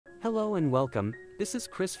Hello and welcome, this is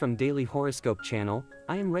Chris from Daily Horoscope channel.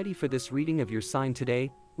 I am ready for this reading of your sign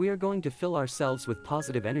today. We are going to fill ourselves with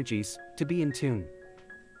positive energies, to be in tune.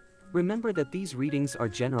 Remember that these readings are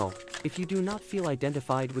general. If you do not feel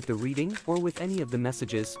identified with the reading or with any of the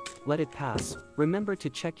messages, let it pass. Remember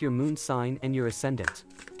to check your moon sign and your ascendant.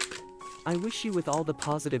 I wish you with all the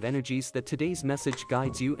positive energies that today's message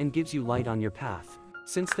guides you and gives you light on your path.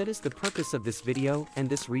 Since that is the purpose of this video and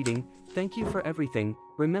this reading, thank you for everything.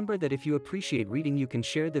 Remember that if you appreciate reading, you can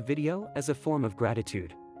share the video as a form of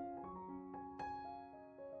gratitude.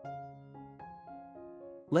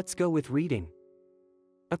 Let's go with reading.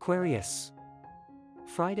 Aquarius.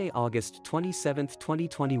 Friday, August 27,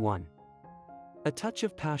 2021. A touch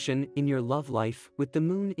of passion in your love life with the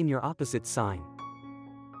moon in your opposite sign.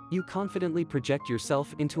 You confidently project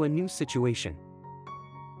yourself into a new situation.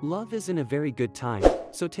 Love is in a very good time,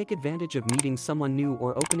 so take advantage of meeting someone new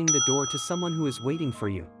or opening the door to someone who is waiting for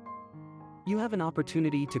you. You have an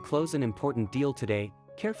opportunity to close an important deal today.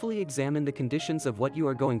 Carefully examine the conditions of what you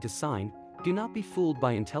are going to sign. Do not be fooled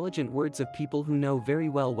by intelligent words of people who know very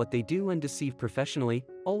well what they do and deceive professionally.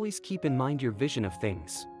 Always keep in mind your vision of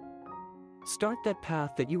things. Start that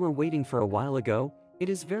path that you were waiting for a while ago. It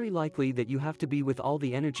is very likely that you have to be with all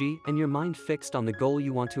the energy and your mind fixed on the goal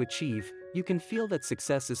you want to achieve. You can feel that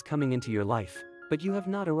success is coming into your life, but you have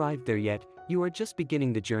not arrived there yet. You are just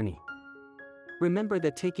beginning the journey. Remember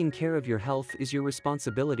that taking care of your health is your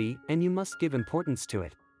responsibility and you must give importance to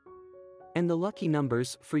it. And the lucky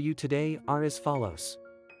numbers for you today are as follows: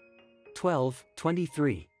 12,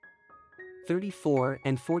 23, 34,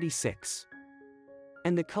 and 46.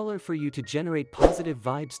 And the color for you to generate positive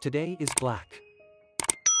vibes today is black.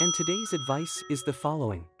 And today's advice is the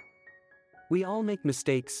following. We all make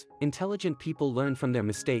mistakes. Intelligent people learn from their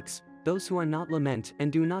mistakes. Those who are not lament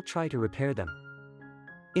and do not try to repair them.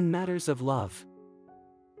 In matters of love,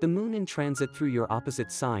 the moon in transit through your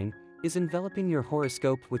opposite sign is enveloping your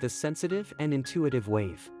horoscope with a sensitive and intuitive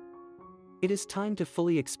wave. It is time to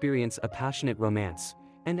fully experience a passionate romance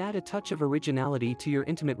and add a touch of originality to your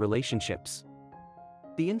intimate relationships.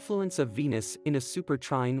 The influence of Venus in a super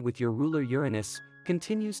trine with your ruler Uranus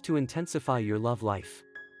continues to intensify your love life.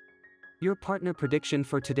 Your partner prediction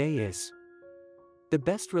for today is the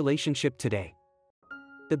best relationship today.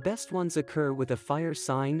 The best ones occur with a fire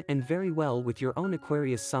sign and very well with your own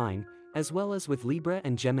Aquarius sign, as well as with Libra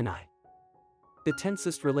and Gemini. The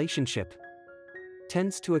tensest relationship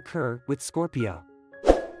tends to occur with Scorpio.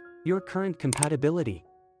 Your current compatibility.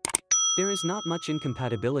 There is not much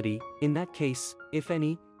incompatibility. In that case, if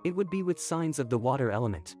any, it would be with signs of the water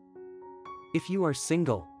element. If you are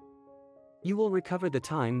single, you will recover the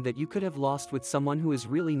time that you could have lost with someone who is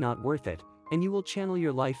really not worth it, and you will channel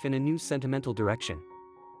your life in a new sentimental direction.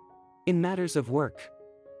 In matters of work,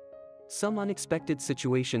 some unexpected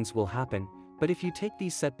situations will happen, but if you take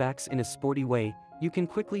these setbacks in a sporty way, you can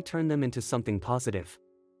quickly turn them into something positive.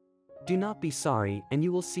 Do not be sorry, and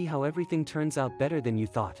you will see how everything turns out better than you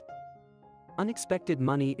thought. Unexpected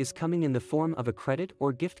money is coming in the form of a credit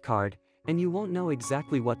or gift card, and you won't know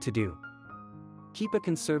exactly what to do. Keep a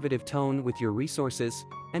conservative tone with your resources,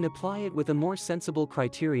 and apply it with a more sensible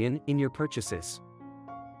criterion in your purchases.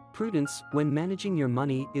 Prudence when managing your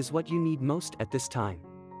money is what you need most at this time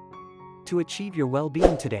to achieve your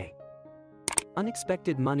well-being today.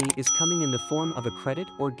 Unexpected money is coming in the form of a credit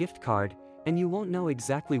or gift card, and you won't know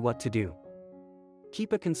exactly what to do.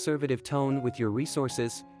 Keep a conservative tone with your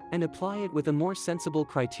resources, and apply it with a more sensible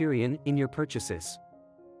criterion in your purchases.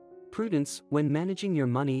 Prudence when managing your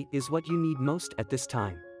money is what you need most at this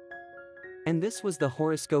time. And this was the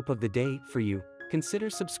horoscope of the day for you. Consider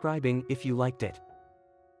subscribing if you liked it.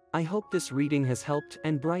 I hope this reading has helped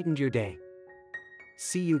and brightened your day.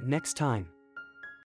 See you next time.